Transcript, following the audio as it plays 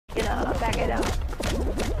Back it up.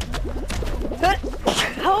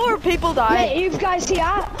 How are people dying? Mate, you guys see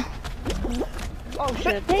that? Oh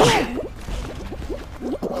shit. Damn.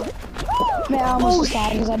 Mate, I almost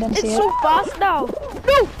died because I didn't see It's it. so fast now.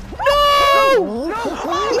 No! No!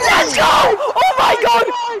 Let's go! Oh my god!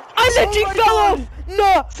 I literally fell off!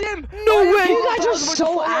 No! Sim! No way! You guys are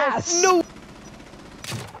so ass. No!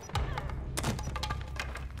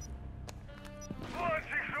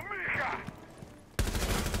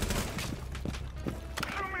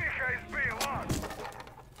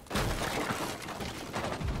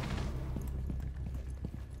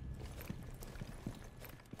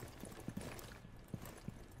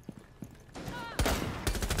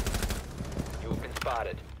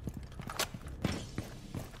 Spotted.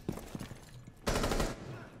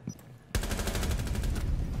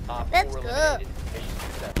 Let's go. Mission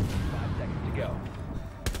successful. 5 seconds to go.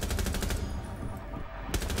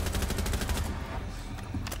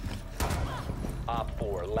 Op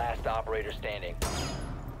 4, last operator standing.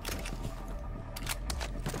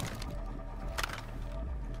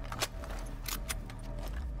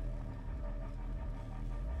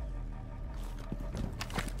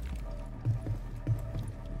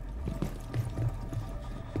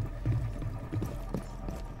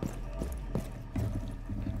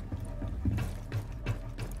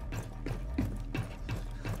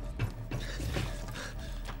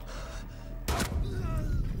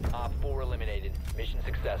 Op 4 eliminated. Mission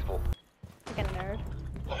successful. Fucking nerd.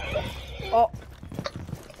 Oh.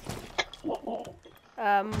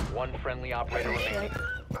 One friendly operator remaining.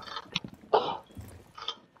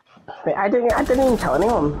 Wait, I didn't even kill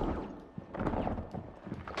anyone.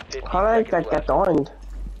 15 How did I seconds get left. downed?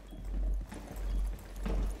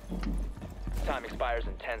 Time expires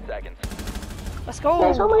in 10 seconds. Let's go.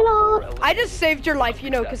 There's only not. I just saved your life, you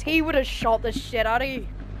know, because he would have shot the shit out of you.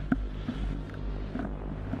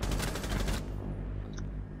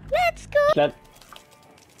 Let's go. That.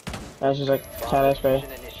 That's just like 10 SP.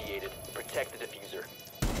 Mission initiated. Protect the diffuser.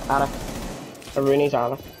 Ada. Rooney's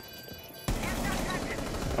Ada.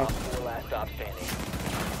 Op 4 last stop standing.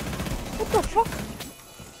 What the fuck?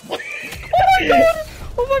 Oh my god!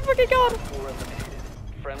 Oh my fucking god! 4 eliminated.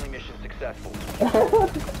 Friendly mission successful.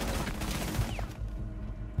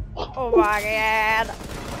 Oh my god!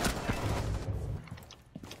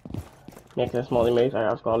 Make this molly move. I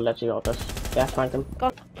was gonna let you got this. Yeah, thank him.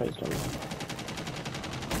 God. Please don't.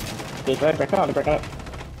 Break it out, break it out.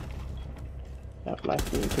 Yep,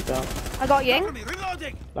 nice. You keep going. I got Ying.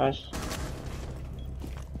 Nice.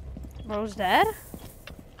 Bro's dead.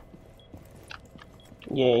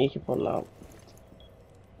 Yeah, you keep pulling out.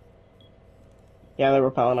 Yeah, they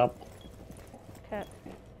were piling up. Okay.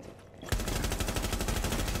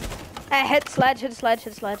 Hit sledge, hit sledge,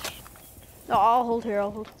 hit sledge. No, I'll hold here,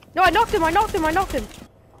 I'll hold. No, I knocked him, I knocked him, I knocked him.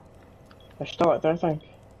 They're still out there, I think.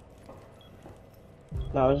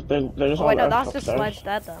 No, they're just Oh wait, no, on that's just upstairs. sledge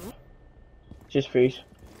dead then. Just freeze.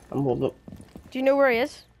 I'm holding it. Do you know where he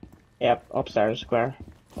is? Yep, upstairs, square.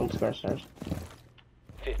 On the square stairs.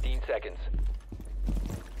 15 seconds.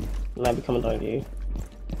 Might be coming down to you.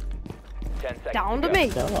 10 seconds. Down to go. me.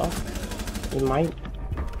 Still off. You might.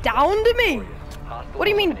 Down to me. Hostile What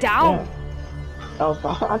do you mean eliminated. down? Yeah.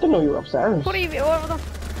 Oh, I didn't know you were upstairs. What do you mean? What the?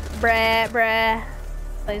 Bruh.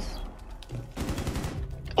 Please.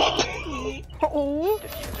 Oh.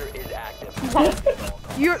 Diffuser is active.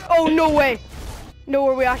 You're. Oh no way. No,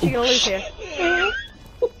 are we actually gonna lose here?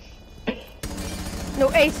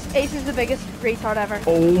 No, Ace is the biggest retard ever.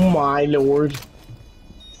 Oh my lord.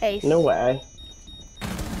 Ace. No way.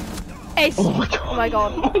 Ace. Oh my god. Oh my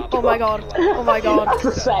god. Oh my god. Oh my god. That's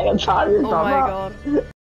the second time you've Oh done my that. god.